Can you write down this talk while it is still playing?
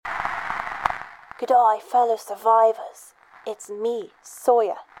G'day, fellow survivors. It's me,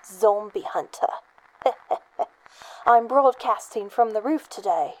 Sawyer, Zombie Hunter. I'm broadcasting from the roof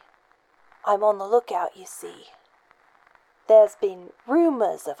today. I'm on the lookout, you see. There's been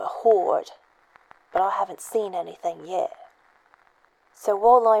rumors of a horde, but I haven't seen anything yet. So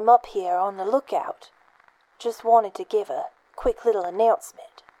while I'm up here on the lookout, just wanted to give a quick little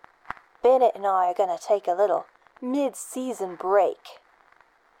announcement. Bennett and I are gonna take a little mid-season break.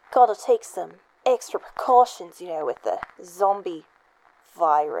 Gotta take some extra precautions, with the zombie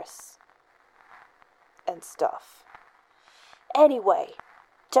virus and stuff. Anyway,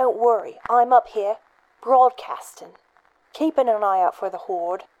 don't worry, I'm up here, broadcasting, keeping an eye out for the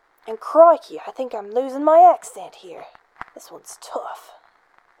horde. And crikey, I think I'm losing my accent here. This one's tough.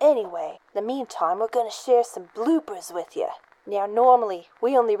 Anyway, in the meantime, we're gonna share some bloopers with you. Now, normally,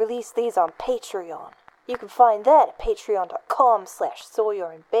 we only release these on Patreon. You can find that at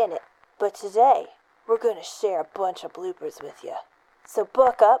patreon.com/SawyerandBennett. But today, we're gonna share a bunch of bloopers with you. So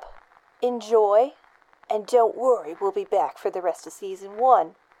buck up, enjoy, and don't worry, we'll be back for the rest of Season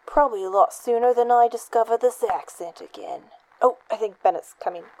 1. Probably a lot sooner than I discover this accent again. Oh, I think Bennett's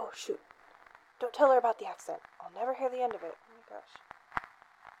coming. Oh, shoot. Don't tell her about the accent. I'll never hear the end of it. Oh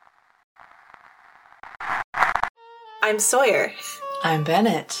my gosh. I'm Sawyer. I'm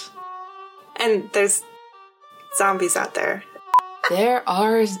Bennett. And there's zombies out there. There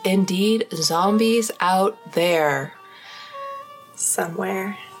are indeed zombies out there.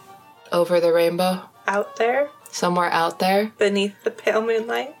 Somewhere. Over the rainbow? Out there? Somewhere out there? Beneath the pale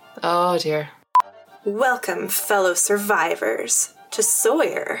moonlight? Oh dear. Welcome, fellow survivors, to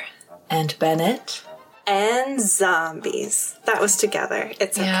Sawyer. And Bennett. And zombies. That was together.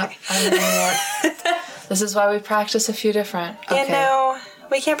 It's okay. Yeah, I know. This is why we practice a few different. Okay.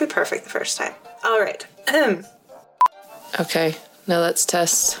 We can't be perfect the first time. All right. Okay, now let's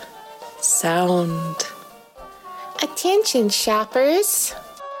test sound. Attention, shoppers.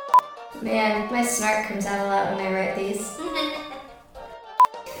 Man, my snark comes out a lot when I write these.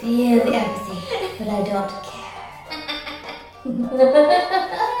 Feel the empathy, but I don't care.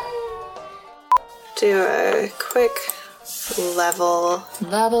 Do a quick level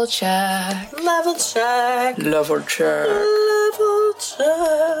check. Level check. Level check. Level check.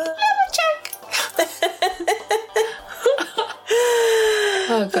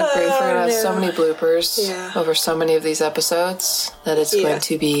 Oh, good grief. We're going to have so many bloopers over so many of these episodes that it's going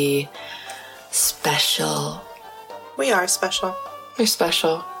to be special. We are special. We're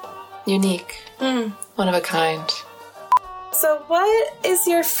special. Unique. One of a kind. So what is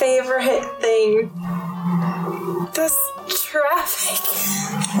your favorite thing? This traffic.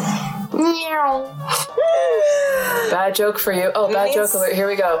 Meow. Bad joke for you. Oh, bad joke alert. Here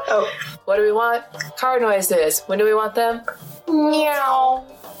we go. Oh. What do we want? Car noises. When do we want them? Meow.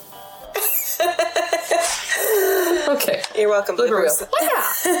 Okay. You're welcome, bloopers.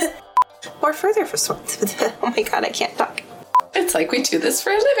 Yeah. Or further for swim. Oh my god, I can't talk. It's like we do this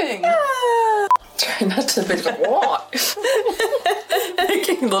for a living. Try not to be like, what?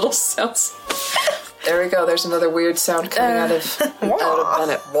 Making little sounds. There we go. There's another weird sound coming out of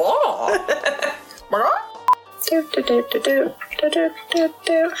Bennett.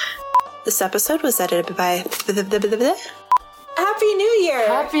 This episode was edited by Happy New Year!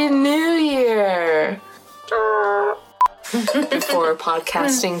 Happy New Year! Before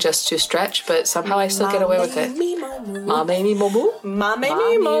podcasting just to stretch, but somehow I still get away with it. Ma baby momu. Ma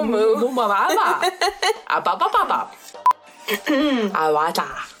baby momu. Awata.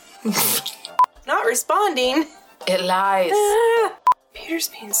 Not responding. It lies. Peter's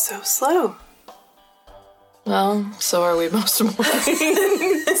being so slow. Well, so are we most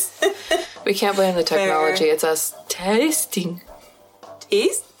mornings. We can't blame the technology. Fair. It's us tasting.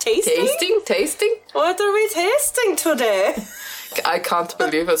 Tasting? What are we tasting today? I can't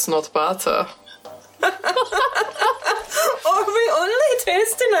believe it's not butter. Are we only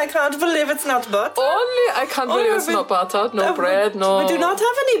tasting? I can't believe it's not butter. I can't believe it's not butter. No bread, no... We do not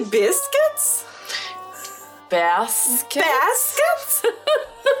have any biscuits? Baskets?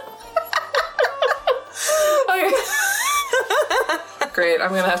 Okay. Great, I'm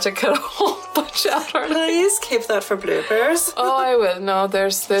gonna have to cut a whole bunch out. Please keep that for bloopers. Oh, I will. No,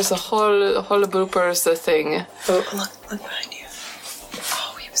 there's a whole bloopers thing. Oh, look behind you.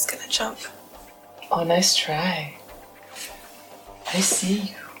 Oh, he was gonna jump. Oh, nice try. I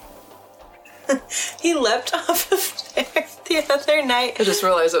see you. He leapt off of there the other night. I just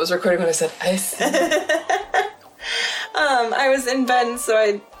realized it was recording when I said, I see you. I was in bed, so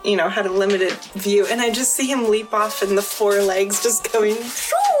I, had a limited view, and I just see him leap off and the four legs just going...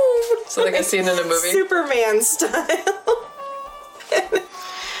 So like a scene in a movie? Superman style.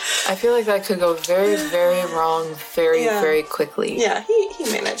 I feel like that could go very, very wrong very quickly. Yeah, he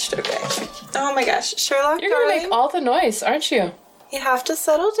managed okay. Oh my gosh, Sherlock, You're going to darling, make all the noise, aren't you? you have to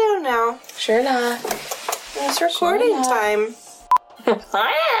settle down now. Sherlock. It's recording time.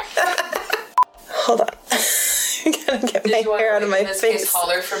 Hold on. I'm gonna get my hair out of my face.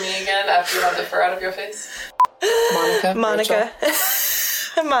 holler for me again after you have the fur out of your face? Monica.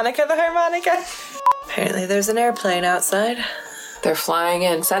 Monica the harmonica. Apparently there's an airplane outside. They're flying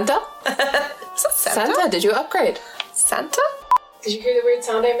in. Santa? Is that Santa? Santa, did you upgrade? Santa? Did you hear the weird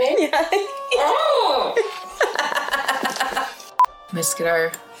sound I made? Yeah. Let's get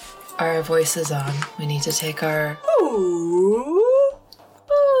our voices on. We need to take our... Ooh.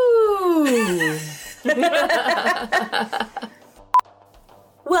 Ooh.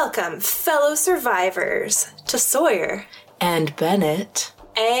 Welcome, fellow survivors, to Sawyer And Bennett.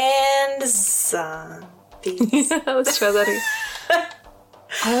 and Zombies. Let's try that again.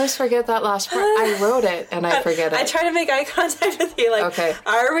 I always forget that last part. I wrote it and I forget it. I try to make eye contact with you, like, Okay.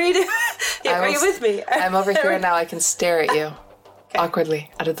 are we are you with me? I'm over here now. I can stare at you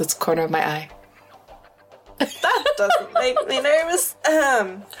awkwardly out of this corner of my eye. That doesn't make me nervous.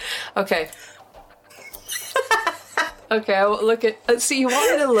 Okay. Okay, I will look at... see, you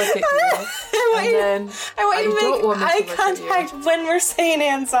want me to look at you. I want you to don't make want me to eye look at you. contact when we're saying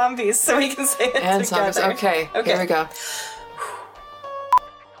and zombies so we can say it And together. zombies. Okay, here we go.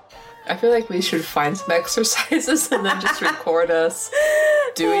 I feel like we should find some exercises and then just record us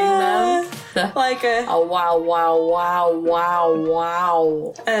doing them. Like Oh, wow, wow, wow, wow,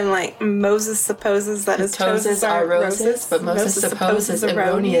 wow. and like Moses supposes that his Toes are roses, but Moses supposes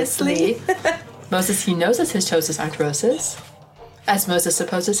erroneously. Moses, he knows that his toes aren't roses, as Moses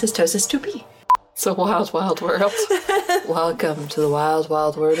supposes his toes to be. It's a wild, wild world. Welcome to the wild,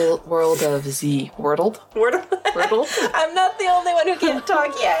 wild world of Z. Wordled? Wordle? I'm not the only one who can't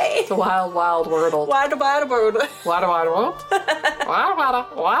talk, yay! The wild, wild wordle. Wada wada wada. Wada, wada, wada. Wada, wada,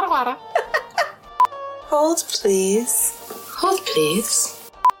 wada, wada. Hold, please. Hold, please.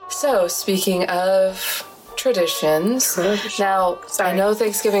 So, speaking of traditions, now, I know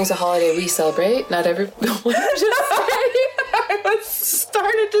Thanksgiving's a holiday we celebrate. Not everyone just I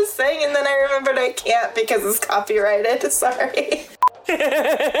started to sing and then I remembered I can't because it's copyrighted. Sorry.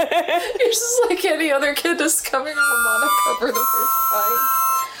 You're just like any other kid discovering a harmonica for the first time.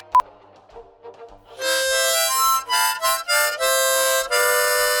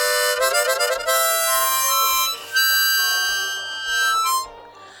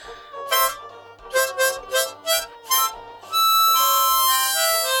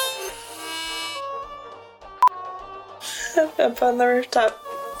 Up on the rooftop.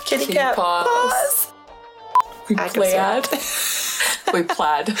 Kitty cat. Paws. We I can see plaid. We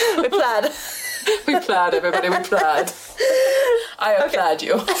plaid. We plaid. We plaid, everybody. We plaid. I applaud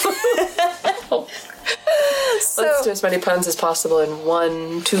you. Let's do as many puns as possible in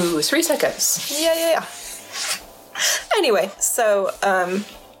 1, 2, 3 seconds. Yeah. Anyway, so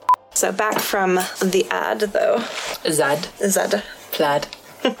back from the ad though. Zad. Plaid.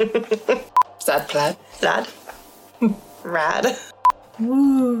 Zad plaid. Lad. Rad.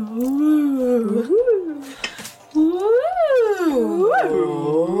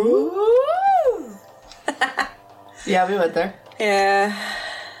 Yeah, we went there. Yeah.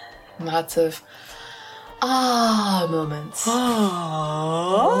 Lots of moments.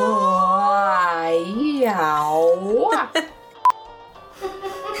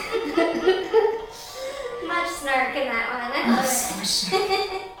 Much snark in that one. I love it.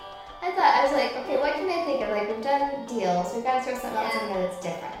 I was like, okay, what can I think of? Like, we've done deals. We've got to throw something else in there that's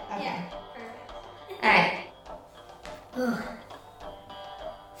different. Okay. Yeah. Alright.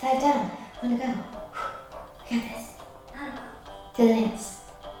 Five down. Wanna go? We got this. Do the dance.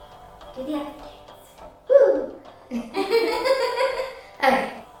 Do the other dance. Woo!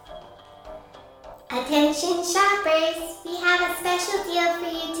 Okay. Attention shoppers, we have a special deal for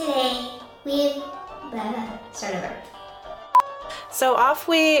you today. We've... Start over. So off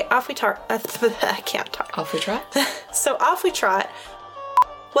we trot. I can't talk. Off we trot. So off we trot.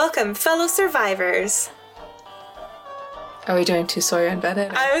 Welcome, fellow survivors. Are we doing to Sawyer and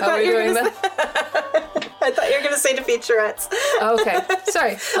Bennett? I How are thought we you were doing gonna that? I thought you were going to say to featurettes. Oh, okay.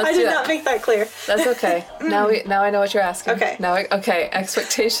 Sorry. Let's I do did that. not make that clear. That's okay. Now I know what you're asking. Okay. Okay.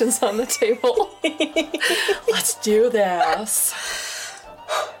 Expectations on the table. Let's do this.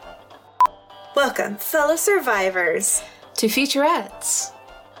 Welcome, fellow survivors. To featurettes.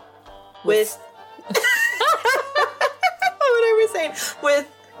 With what are we saying? With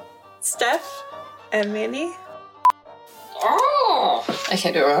Steph and Mandy. Oh! I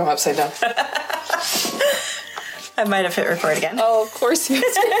can't do it when I'm upside down. I might have hit record again. Oh, of course you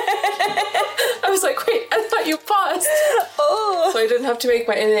did. I was like, wait, I thought you paused. Oh. So I didn't have to make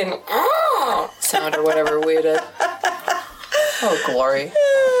my Indian sound or whatever we did. Oh, glory.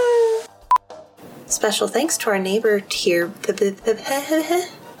 Special thanks to our neighbor here. Goodness.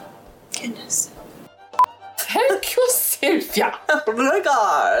 Thank you, Sylvia.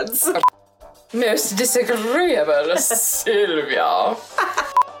 Regards. Most disagreeable, Sylvia.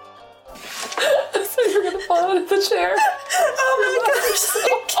 So you're gonna fall out of the chair. Oh my gosh,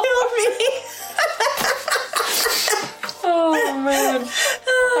 that killed me. Oh man. I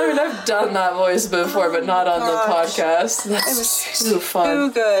mean, I've done that voice before, but not on the podcast. That's too fun.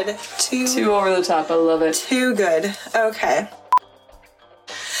 Too good. Too over the top. I love it. Too good. Okay.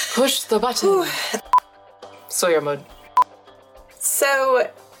 Push the button. Sawyer mode. So,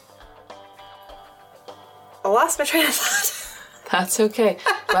 I lost my train of thought. That's okay.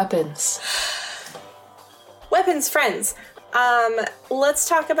 Weapons. Weapons, friends. Let's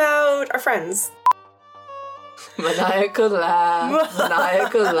talk about our friends. Maniacal laugh.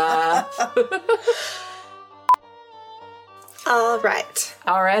 Maniacal laugh. All right.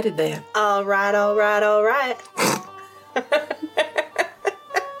 Alrighty then. All right, all right, all right.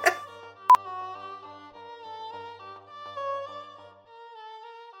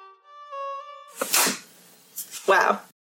 Wow.